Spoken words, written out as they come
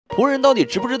仆人到底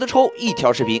值不值得抽？一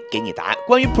条视频给你答案。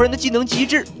关于仆人的技能机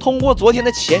制，通过昨天的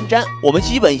前瞻，我们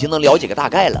基本已经能了解个大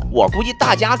概了。我估计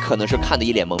大家可能是看得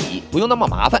一脸懵逼，不用那么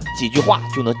麻烦，几句话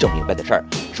就能整明白的事儿。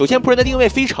首先，仆人的定位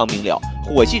非常明了，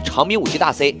火系长柄武器大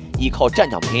C， 依靠战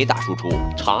场平 A 打输出，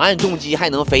长按重击还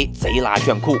能飞，贼拉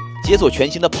炫酷，解锁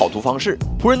全新的跑图方式。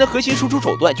仆人的核心输出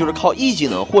手段就是靠 E 技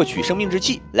能获取生命之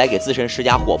气，来给自身施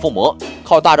加火附魔，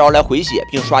靠大招来回血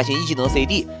并刷新 E 技能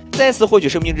CD。再次获取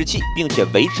生命之气，并且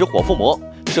维持火附魔，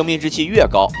生命之气越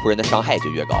高，仆人的伤害就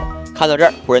越高。看到这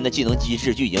儿，仆人的技能机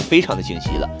制就已经非常的清晰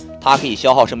了。它可以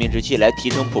消耗生命之气来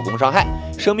提升普攻伤害，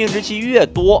生命之气越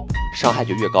多，伤害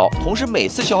就越高。同时，每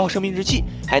次消耗生命之气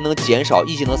还能减少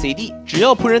E 技能 CD。只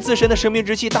要仆人自身的生命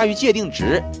之气大于界定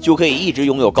值，就可以一直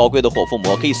拥有高贵的火附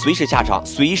魔，可以随时下场，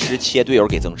随时切队友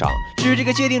给增伤。至于这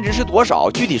个界定值是多少，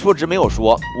具体数值没有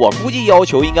说，我估计要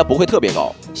求应该不会特别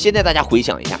高。现在大家回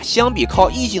想一下，相比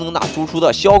靠 E 技能打输出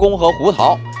的萧公和胡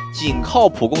桃，仅靠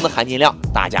普攻的含金量，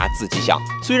大家自己想。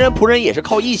虽然仆人也是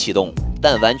靠 E 启动，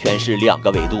但完全是两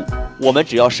个维度。我们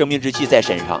只要生命之气在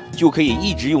身上，就可以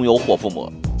一直拥有火附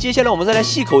魔。接下来我们再来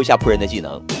细抠一下仆人的技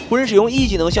能。仆人使用 E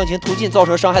技能向前突进，造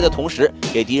成伤害的同时，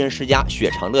给敌人施加血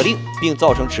长勒令，并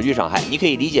造成持续伤害。你可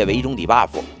以理解为一种 debuff。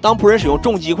当仆人使用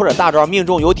重击或者大招命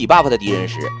中有 debuff 的敌人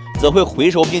时，则会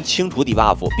回收并清除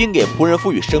debuff， 并给仆人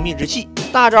赋予生命之气。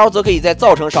大招则可以在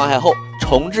造成伤害后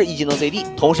重置 E 技能 CD，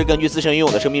 同时根据自身拥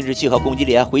有的生命之气和攻击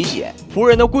力来回血。仆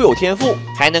人的固有天赋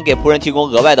还能给仆人提供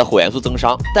额外的火元素增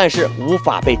伤，但是无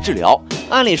法被治疗。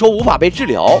按理说无法被治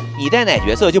疗，你带哪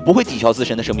角色就不会抵消自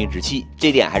身的生命之气，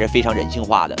这点还是非常人性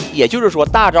化的。也就是说，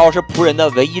大招是仆人的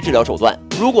唯一治疗手段。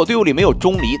如果队伍里没有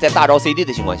钟离在大招 CD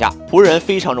的情况下，仆人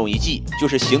非常容易记，就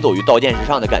是行走于刀剑之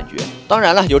上的感觉。当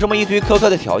然了，有这么一堆苛刻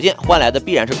的条件，换来的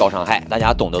必然是高伤害，大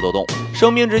家懂得都懂。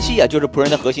生命之气啊，就是仆人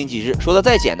的核心机制。说的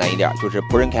再简单一点，就是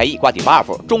仆人开 E 挂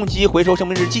debuff， 重击回收生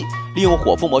命之气，利用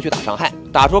火附魔去打伤害，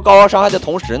打出高伤害的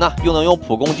同时呢，又能用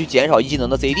普攻去减少 E 技能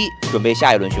的 CD， 准备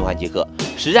下一轮循环即可。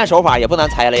实战手法也不难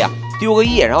猜了呀，丢个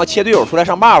E， 然后切队友出来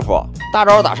上 buff， 大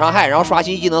招打伤害，然后刷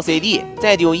新 E 技能 CD，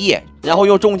 再丢 E， 然后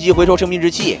用重击回收生命之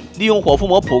气，利用火附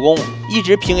魔普攻，一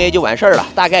直平 A 就完事儿了。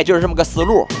大概就是这么个思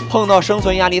路。碰到生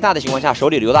存压力大的情况下，手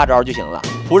里留大招就行了。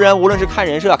仆人无论是看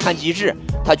人设看机制，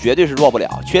他绝对是弱不了。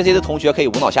缺 C 的同学可以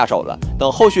无脑下手了。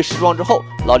等后续时装之后，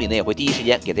老李呢也会第一时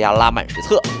间给大家拉满实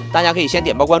测，大家可以先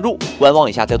点爆关注，观望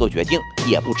一下再做决定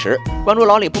也不迟。关注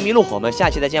老李不迷路，我们下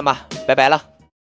期再见吧，拜拜了。